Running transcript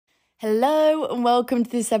Hello and welcome to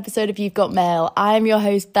this episode of You've Got Mail. I am your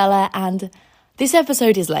host Bella and this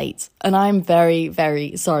episode is late and I'm very,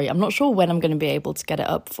 very sorry. I'm not sure when I'm going to be able to get it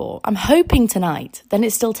up for. I'm hoping tonight, then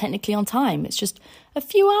it's still technically on time. It's just a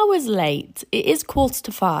few hours late. It is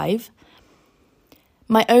 5:15.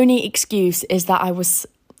 My only excuse is that when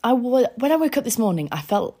I woke up this morning, I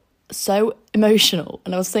felt so emotional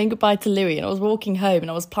and I was saying goodbye to Louis and I was walking home and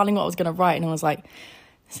I was planning what I was going to write and I was like,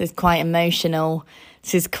 this is quite emotional.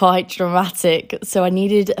 This is quite dramatic. So I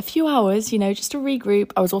needed a few hours, just to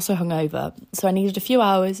regroup. I was also hungover. So I needed a few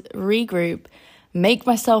hours, regroup, make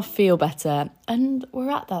myself feel better. And we're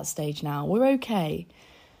at that stage now. We're okay.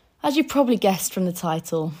 As you probably guessed from the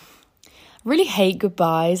title, I really hate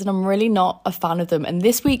goodbyes and I'm really not a fan of them. And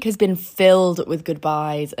this week has been filled with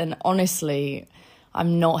goodbyes. And honestly,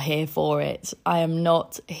 I'm not here for it. I am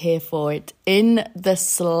not here for it in the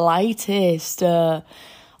slightest.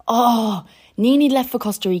 Nini left for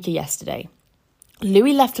Costa Rica yesterday.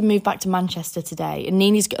 Louis left and moved back to Manchester today. And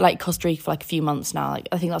Nini's Costa Rica for a few months now.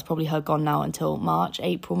 I think that's probably her gone now until March,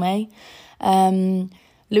 April, May.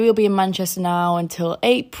 Louis will be in Manchester now until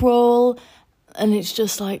April. And it's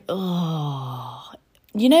just when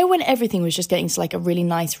everything was just getting to a really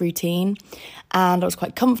nice routine and I was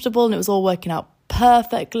quite comfortable and it was all working out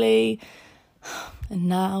perfectly. And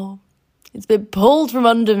now it's been pulled from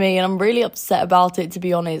under me and I'm really upset about it, to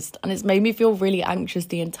be honest. And it's made me feel really anxious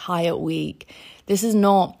the entire week. This is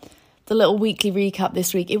not the little weekly recap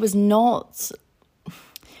this week. It wasn't a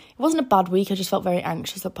bad week. I just felt very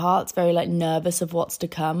anxious at parts, very nervous of what's to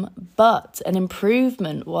come. But an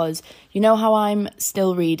improvement was, how I'm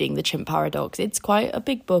still reading The Chimp Paradox. It's quite a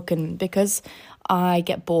big book and because I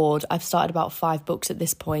get bored, I've started about 5 books at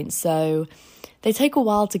this point. So they take a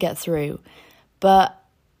while to get through. But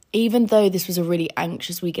even though this was a really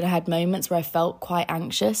anxious week and I had moments where I felt quite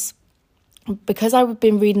anxious, because I've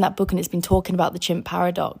been reading that book and it's been talking about the chimp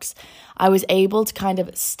paradox, I was able to kind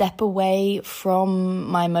of step away from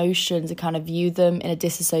my emotions and kind of view them in a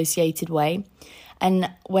disassociated way.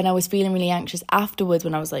 And when I was feeling really anxious afterwards,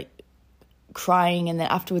 when I was crying, and then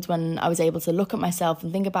afterwards when I was able to look at myself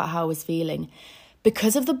and think about how I was feeling,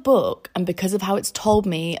 because of the book and because of how it's told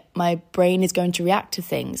me my brain is going to react to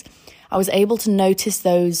things, I was able to notice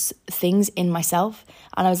those things in myself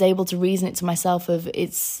and I was able to reason it to myself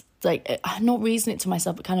not reason it to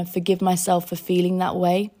myself, but kind of forgive myself for feeling that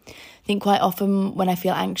way. I think quite often when I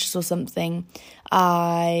feel anxious or something,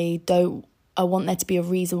 I want there to be a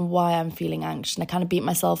reason why I'm feeling anxious and I kind of beat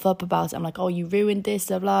myself up about it. I'm like, oh, you ruined this,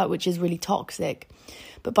 blah, blah, which is really toxic.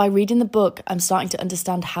 But by reading the book, I'm starting to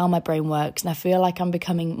understand how my brain works and I feel like I'm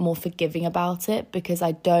becoming more forgiving about it because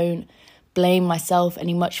I don't blame myself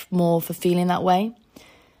any much more for feeling that way.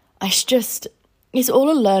 It's all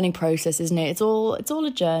a learning process, isn't it? It's all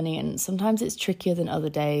a journey and sometimes it's trickier than other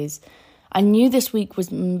days. I knew this week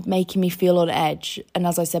was making me feel on edge. And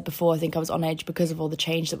as I said before, I think I was on edge because of all the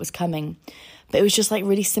change that was coming. But it was just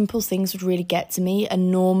really simple things would really get to me.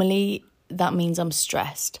 And normally that means I'm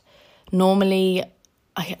stressed. Normally,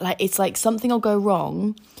 it's something will go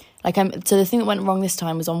wrong. So the thing that went wrong this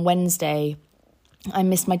time was on Wednesday. I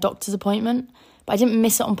missed my doctor's appointment, but I didn't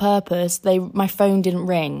miss it on purpose. My phone didn't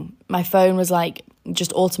ring. My phone was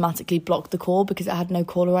just automatically blocked the call because it had no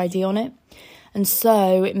caller ID on it. And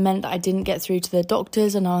so it meant that I didn't get through to the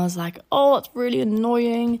doctors and I was like, oh, that's really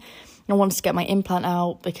annoying. And I wanted to get my implant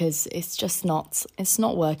out because it's not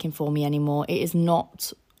working for me anymore. It is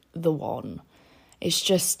not the one. It's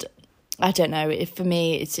just, I don't know. For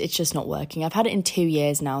me, it's just not working. I've had it in 2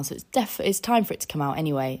 years now, so it's time for it to come out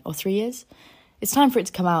anyway. Or 3 years? It's time for it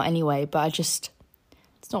to come out anyway, but it's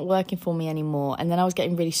not working for me anymore. And then I was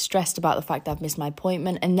getting really stressed about the fact that I've missed my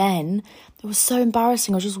appointment. And then it was so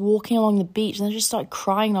embarrassing. I was just walking along the beach and I just started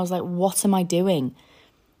crying. And I was like, what am I doing?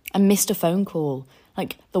 I missed a phone call.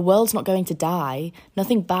 The world's not going to die.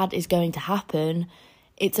 Nothing bad is going to happen.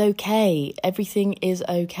 It's okay. Everything is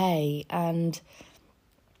okay. And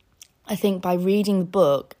I think by reading the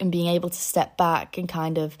book and being able to step back and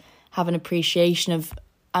kind of have an appreciation of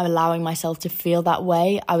allowing myself to feel that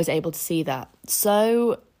way, I was able to see that.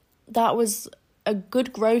 So that was a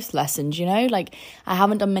good growth lesson, I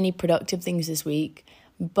haven't done many productive things this week,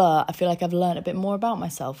 but I feel like I've learned a bit more about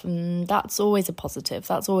myself, and that's always a positive.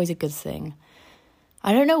 That's always a good thing.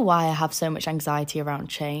 I don't know why I have so much anxiety around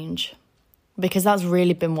change, because that's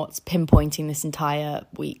really been what's pinpointing this entire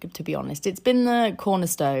week, to be honest. It's been the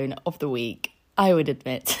cornerstone of the week, I would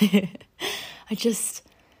admit. I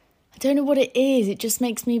don't know what it is. It just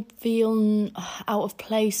makes me feel out of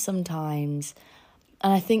place sometimes.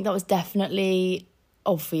 And I think that was definitely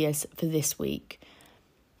obvious for this week.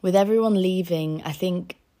 With everyone leaving, I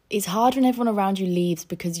think it's hard when everyone around you leaves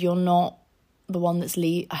because you're not the one that's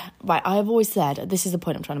right. I've always said, this is the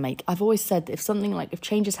point I'm trying to make. I've always said that if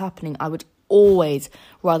change is happening, I would always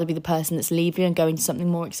rather be the person that's leaving and going to something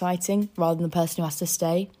more exciting rather than the person who has to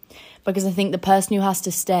stay. Because I think the person who has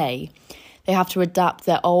to stay, they have to adapt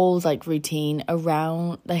their old routine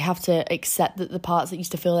around, they have to accept that the parts that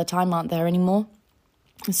used to fill their time aren't there anymore.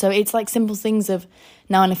 So it's simple things of,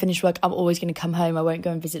 now when I finish work, I'm always going to come home. I won't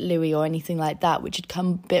go and visit Louis or anything like that, which had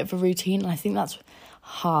come a bit of a routine. And I think that's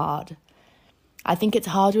hard. I think it's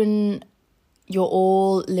hard when you're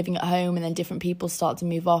all living at home and then different people start to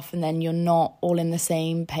move off and then you're not all in the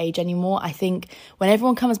same page anymore. I think when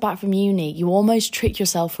everyone comes back from uni, you almost trick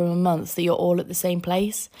yourself for a month that you're all at the same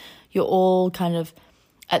place. You're all kind of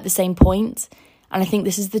at the same point. And I think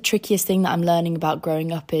this is the trickiest thing that I'm learning about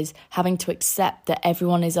growing up, is having to accept that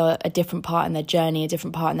everyone is a different part in their journey, a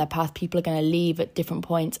different part in their path. People are going to leave at different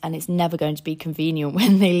points and it's never going to be convenient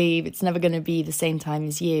when they leave. It's never going to be the same time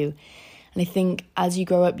as you. And I think as you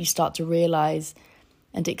grow up, you start to realise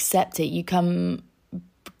and accept it. You become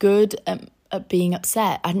good at being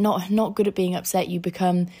upset. And not good at being upset. You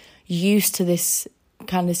become used to this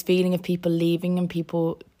feeling of people leaving and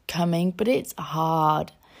people coming. But it's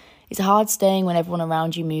hard. It's hard staying when everyone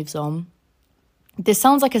around you moves on. This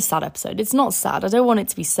sounds like a sad episode. It's not sad. I don't want it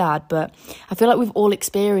to be sad, but I feel like we've all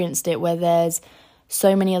experienced it where there's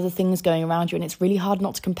so many other things going around you and it's really hard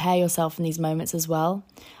not to compare yourself in these moments as well.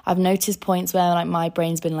 I've noticed points where my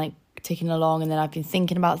brain's been ticking along and then I've been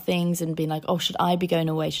thinking about things and being oh, should I be going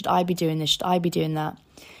away? Should I be doing this? Should I be doing that?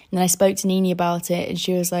 And then I spoke to Nini about it and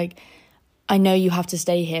she was like, I know you have to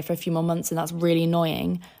stay here for a few more months and that's really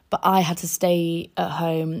annoying, but I had to stay at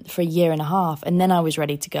home for 1.5 years and then I was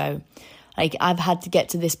ready to go. I've had to get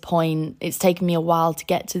to this point. It's taken me a while to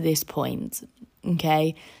get to this point.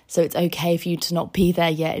 Okay, so it's okay for you to not be there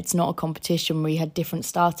yet. It's not a competition where you had different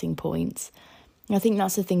starting points. And I think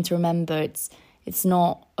that's the thing to remember. It's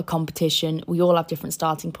not a competition. We all have different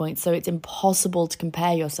starting points, so it's impossible to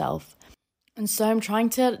compare yourself. And so I'm trying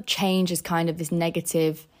to change as kind of this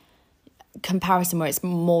negative comparison where it's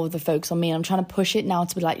more of the focus on me. And I'm trying to push it now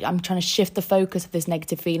to be I'm trying to shift the focus of this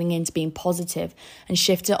negative feeling into being positive and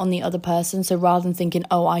shift it on the other person. So rather than thinking,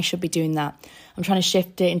 oh, I should be doing that, I'm trying to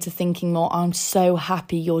shift it into thinking more, I'm so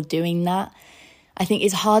happy you're doing that. I think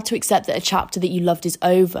it's hard to accept that a chapter that you loved is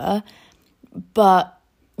over, but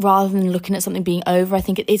rather than looking at something being over, I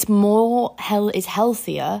think it's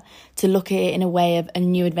healthier to look at it in a way of a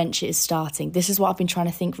new adventure is starting. This is what I've been trying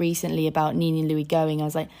to think recently about Nini and Louis going. I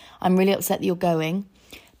was I'm really upset that you're going,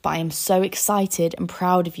 but I am so excited and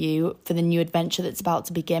proud of you for the new adventure that's about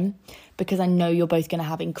to begin, because I know you're both going to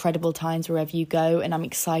have incredible times wherever you go, and I'm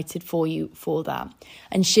excited for you for that.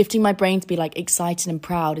 And shifting my brain to be excited and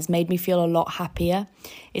proud has made me feel a lot happier.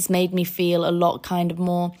 It's made me feel a lot kind of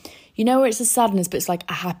more, where it's a sadness, but it's a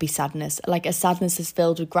happy sadness. A sadness that's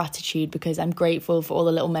filled with gratitude because I'm grateful for all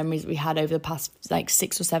the little memories that we had over the past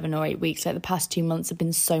 6 or 7 or 8 weeks. The past 2 months have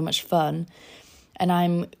been so much fun. And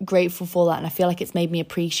I'm grateful for that. And I feel like it's made me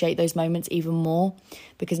appreciate those moments even more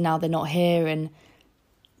because now they're not here. And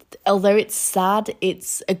although it's sad,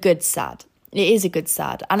 it's a good sad. It is a good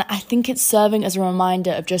sad. And I think it's serving as a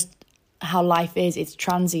reminder of just how life is. It's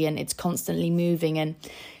transient. It's constantly moving, and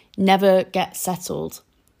never get settled.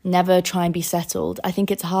 Never try and be settled. I think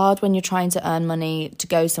it's hard when you're trying to earn money to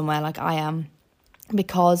go somewhere like I am,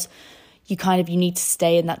 because you need to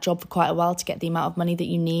stay in that job for quite a while to get the amount of money that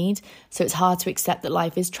you need. So it's hard to accept that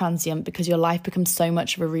life is transient because your life becomes so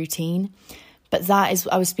much of a routine. But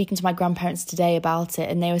I was speaking to my grandparents today about it,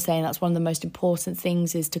 and they were saying that's one of the most important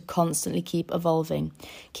things, is to constantly keep evolving,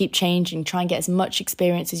 keep changing, try and get as much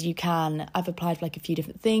experience as you can. I've applied for a few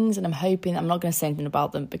different things, and I'm hoping, I'm not going to say anything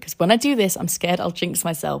about them because when I do this, I'm scared I'll jinx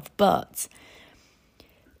myself. But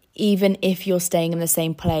even if you're staying in the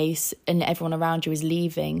same place and everyone around you is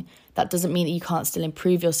leaving, that doesn't mean that you can't still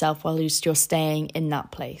improve yourself while you're staying in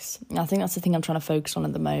that place. And I think that's the thing I'm trying to focus on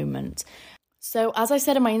at the moment. So as I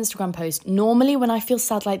said in my Instagram post, normally when I feel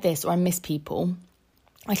sad like this or I miss people,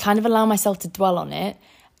 I kind of allow myself to dwell on it,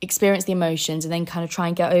 experience the emotions, and then kind of try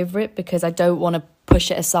and get over it, because I don't want to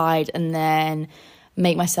push it aside and then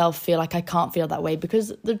make myself feel like I can't feel that way,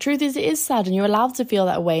 because the truth is it is sad and you're allowed to feel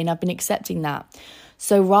that way, and I've been accepting that.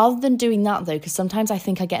 So rather than doing that though, because sometimes I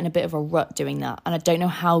think I get in a bit of a rut doing that and I don't know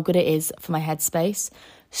how good it is for my headspace.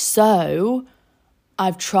 So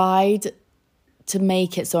I've tried to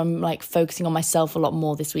make it so I'm focusing on myself a lot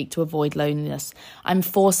more this week to avoid loneliness. I'm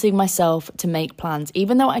forcing myself to make plans,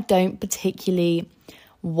 even though I don't particularly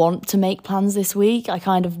want to make plans this week. I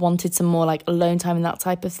kind of wanted some more alone time and that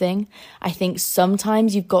type of thing. I think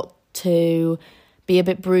sometimes you've got to be a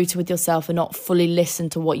bit brutal with yourself and not fully listen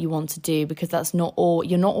to what you want to do, because that's not all,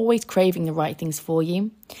 you're not always craving the right things for you.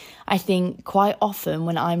 I think quite often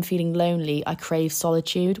when I'm feeling lonely, I crave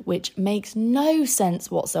solitude, which makes no sense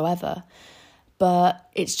whatsoever. But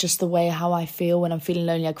it's just the way how I feel when I'm feeling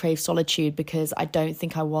lonely. I crave solitude because I don't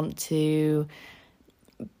think I want to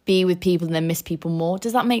be with people and then miss people more.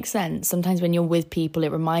 Does that make sense? Sometimes when you're with people,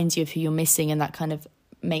 it reminds you of who you're missing, and that kind of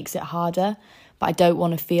makes it harder. But I don't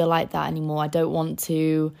want to feel like that anymore. I don't want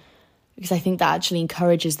to, because I think that actually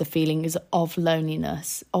encourages the feelings of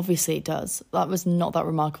loneliness. Obviously it does. That was not that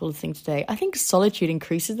remarkable a thing today. I think solitude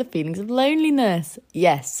increases the feelings of loneliness.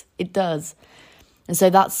 Yes, it does. And so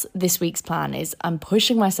that's this week's plan, is I'm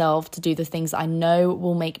pushing myself to do the things I know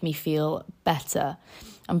will make me feel better.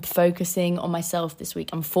 I'm focusing on myself this week.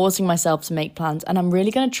 I'm forcing myself to make plans, and I'm really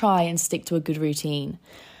going to try and stick to a good routine,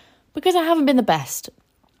 because I haven't been the best.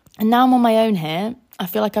 And now I'm on my own here. I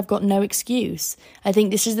feel like I've got no excuse. I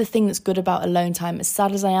think this is the thing that's good about alone time. As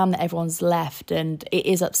sad as I am that everyone's left and it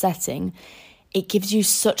is upsetting, it gives you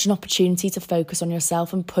such an opportunity to focus on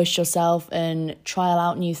yourself and push yourself and trial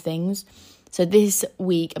out new things. So this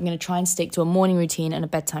week, I'm going to try and stick to a morning routine and a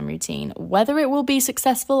bedtime routine. Whether it will be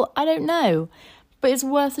successful, I don't know. But it's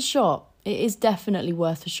worth a shot. It is definitely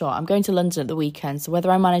worth a shot. I'm going to London at the weekend, so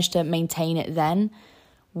whether I manage to maintain it then,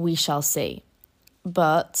 we shall see.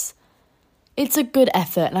 But it's a good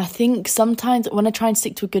effort. And I think sometimes when I try and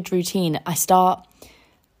stick to a good routine,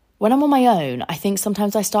 when I'm on my own, I think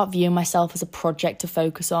sometimes I start viewing myself as a project to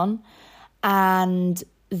focus on. And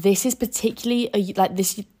this is particularly,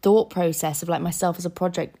 this thought process of like myself as a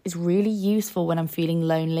project is really useful when I'm feeling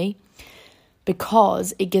lonely,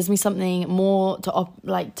 because it gives me something more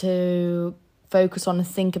to focus on and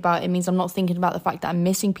think about. It means I'm not thinking about the fact that I'm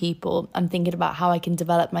missing people. I'm thinking about how I can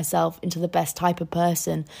develop myself into the best type of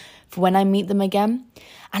person for when I meet them again.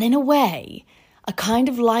 And in a way, I kind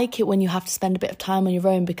of like it when you have to spend a bit of time on your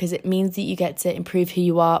own, because it means that you get to improve who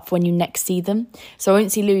you are for when you next see them. So I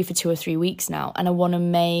won't see Louis for 2 or 3 weeks now, and I want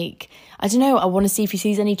to see if he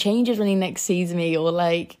sees any changes when he next sees me, or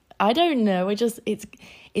I don't know.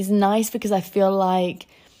 It's nice because I feel like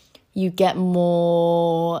you get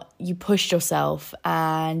more, you push yourself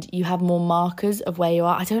and you have more markers of where you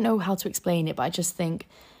are. I don't know how to explain it, but I just think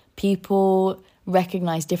people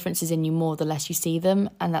recognize differences in you more the less you see them,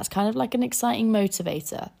 and that's kind of like an exciting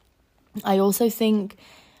motivator. I also think,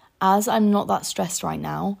 as I'm not that stressed right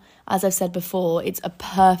now, as I've said before, it's a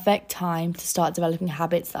perfect time to start developing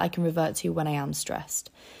habits that I can revert to when I am stressed.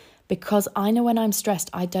 Because I know when I'm stressed,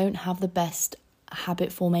 I don't have the best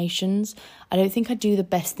habit formations. I don't think I do the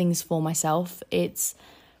best things for myself. I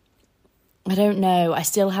don't know. I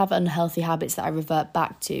still have unhealthy habits that I revert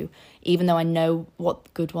back to, even though I know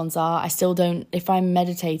what good ones are. I still don't, if I'm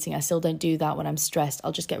meditating, I still don't do that when I'm stressed.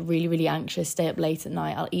 I'll just get really, really anxious, stay up late at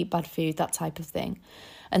night. I'll eat bad food, that type of thing.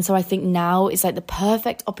 And so I think now is like the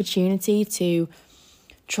perfect opportunity to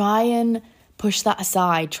try and push that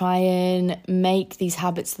aside, try and make these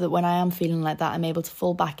habits so that when I am feeling like that, I'm able to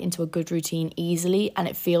fall back into a good routine easily and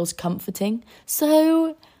it feels comforting.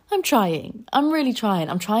 So I'm trying. I'm really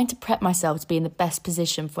trying. I'm trying to prep myself to be in the best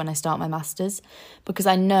position for when I start my masters, because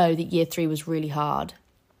I know that year 3 was really hard.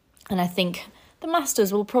 And I think the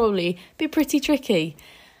masters will probably be pretty tricky,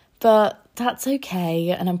 but that's okay.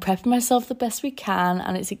 And I'm prepping myself the best we can,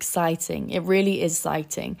 and it's exciting. It really is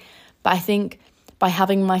exciting. But I think by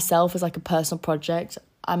having myself as like a personal project,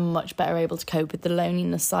 I'm much better able to cope with the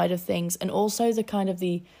loneliness side of things, and also the kind of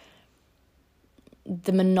the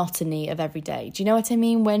monotony of every day. Do you know what I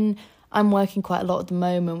mean? When I'm working quite a lot at the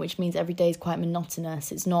moment, which means every day is quite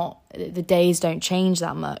monotonous. It's not, the days don't change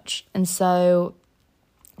that much. And so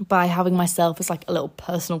by having myself as like a little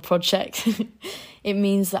personal project, it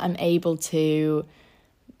means that I'm able to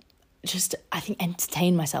just, I think,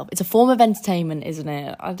 entertain myself. It's a form of entertainment, isn't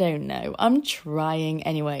it? I don't know. I'm trying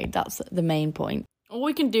anyway. That's the main point. All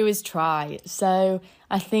we can do is try. So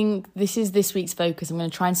I think this is this week's focus. I'm going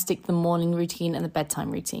to try and stick to the morning routine and the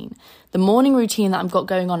bedtime routine. The morning routine that I've got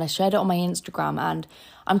going on, I shared it on my Instagram, and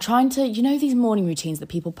I'm trying to, these morning routines that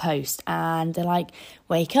people post and they're like,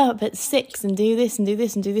 wake up at 6 and do this and do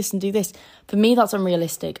this and do this and do this. For me, that's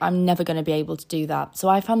unrealistic. I'm never going to be able to do that. So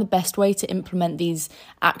I found the best way to implement these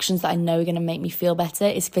actions that I know are going to make me feel better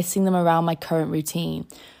is fitting them around my current routine.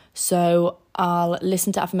 So I'll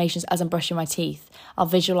listen to affirmations as I'm brushing my teeth. I'll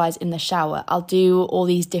visualize in the shower. I'll do all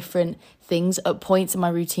these different things at points in my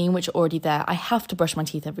routine which are already there. I have to brush my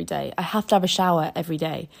teeth every day. I have to have a shower every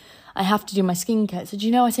day. I have to do my skincare. So do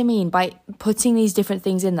you know what I mean? By putting these different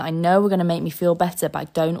things in that I know are going to make me feel better, but I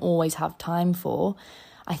don't always have time for,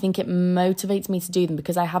 I think it motivates me to do them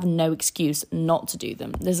because I have no excuse not to do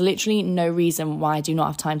them. There's literally no reason why I do not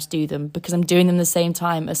have time to do them because I'm doing them the same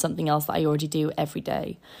time as something else that I already do every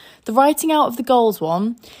day. The writing out of the goals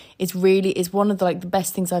one is one of the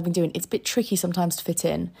best things I've been doing. It's a bit tricky sometimes to fit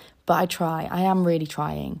in, but I am really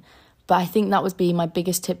trying. But I think that would be my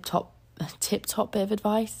biggest tip top bit of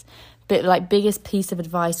advice. Biggest piece of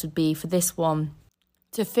advice would be for this one,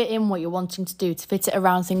 to fit in what you're wanting to do, to fit it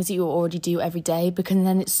around things that you already do every day, because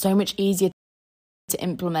then it's so much easier to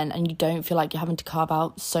implement and you don't feel like you're having to carve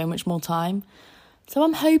out so much more time. So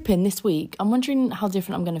I'm hoping this week, I'm wondering how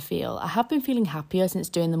different I'm going to feel. I have been feeling happier since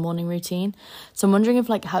doing the morning routine. So I'm wondering if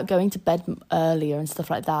how going to bed earlier and stuff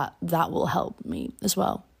like that will help me as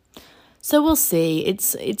well. So we'll see.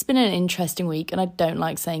 It's been an interesting week and I don't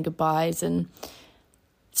like saying goodbyes, and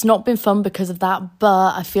it's not been fun because of that,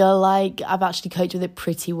 but I feel like I've actually coped with it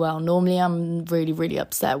pretty well. Normally I'm really, really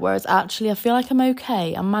upset, whereas actually I feel like I'm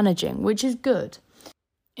okay. I'm managing, which is good.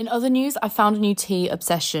 In other news, I found a new tea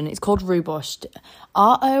obsession. It's called Rooibos.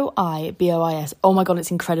 Rooibos. Oh my God,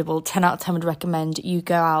 it's incredible. 10 out of 10 would recommend you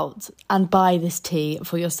go out and buy this tea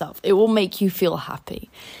for yourself. It will make you feel happy.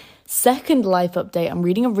 Second life update, I'm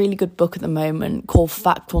reading a really good book at the moment called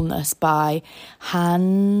Factfulness by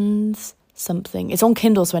Hans something. It's on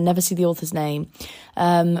Kindle, so I never see the author's name.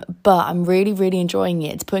 But I'm really, really enjoying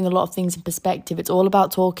it. It's putting a lot of things in perspective. It's all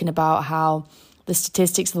about talking about how the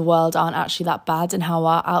statistics of the world aren't actually that bad and how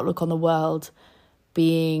our outlook on the world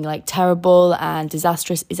being terrible and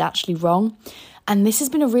disastrous is actually wrong. And this has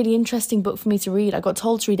been a really interesting book for me to read. I got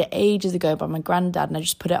told to read it ages ago by my granddad and I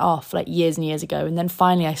just put it off years and years ago. And then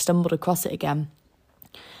finally I stumbled across it again.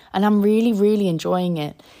 And I'm really, really enjoying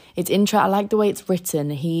it. I like the way it's written.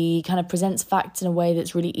 He kind of presents facts in a way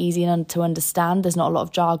that's really easy to understand. There's not a lot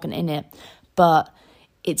of jargon in it, but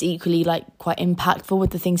it's equally quite impactful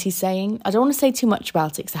with the things he's saying. I don't want to say too much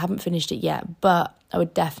about it because I haven't finished it yet, but I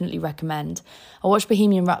would definitely recommend. I watched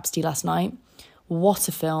Bohemian Rhapsody last night. What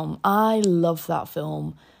a film. I love that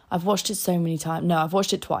film. I've watched it so many times. No, I've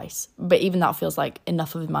watched it twice, but even that feels like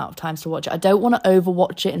enough of amount of times to watch it. I don't want to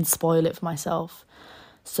overwatch it and spoil it for myself.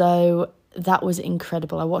 So that was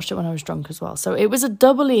incredible. I watched it when I was drunk as well. So it was a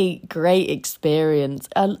doubly great experience.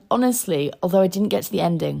 Honestly, although I didn't get to the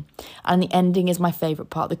ending, and the ending is my favourite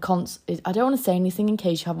part. I don't want to say anything in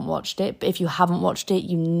case you haven't watched it, but if you haven't watched it,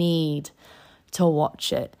 you need to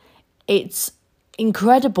watch it. It's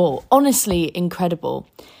incredible. Honestly, incredible.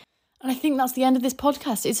 And I think that's the end of this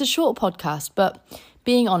podcast. It's a short podcast, but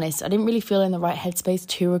being honest, I didn't really feel in the right headspace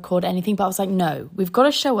to record anything, but I was like, no, we've got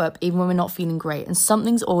to show up even when we're not feeling great, and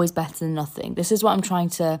something's always better than nothing. This is what I'm trying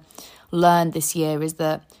to learn this year, is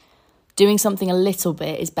that doing something a little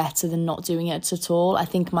bit is better than not doing it at all. I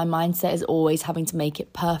think my mindset is always having to make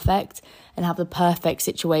it perfect and have the perfect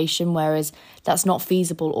situation, whereas that's not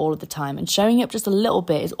feasible all of the time. And showing up just a little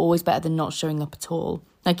bit is always better than not showing up at all.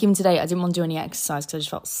 Even today, I didn't want to do any exercise because I just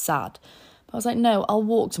felt sad. I was like, no, I'll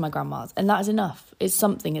walk to my grandma's and that is enough. It's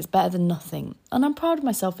something, it's better than nothing. And I'm proud of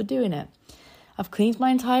myself for doing it. I've cleaned my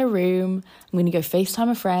entire room. I'm going to go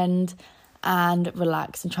FaceTime a friend and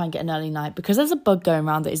relax and try and get an early night because there's a bug going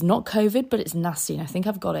around that is not COVID, but it's nasty and I think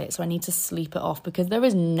I've got it. So I need to sleep it off because there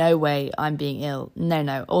is no way I'm being ill.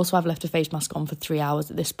 No. Also, I've left a face mask on for 3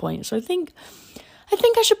 hours at this point. So I think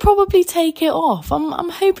I should probably take it off. I'm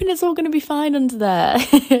hoping it's all going to be fine under there.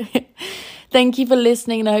 Thank you for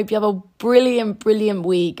listening and I hope you have a brilliant, brilliant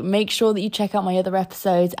week. Make sure that you check out my other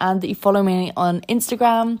episodes and that you follow me on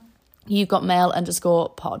Instagram,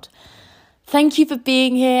 YouGotMail_pod. Thank you for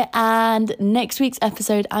being here, and next week's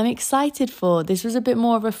episode I'm excited for. This was a bit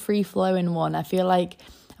more of a free-flowing one. I feel like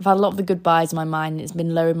I've had a lot of the goodbyes in my mind and it's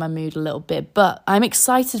been lowering my mood a little bit, but I'm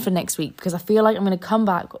excited for next week because I feel like I'm going to come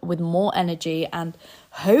back with more energy and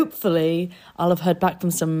hopefully I'll have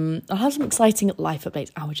have some exciting life updates.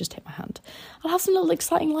 I just hit my hand. I'll have some little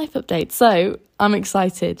exciting life updates, so I'm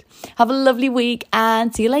excited. Have a lovely week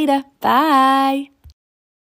and see you later. Bye.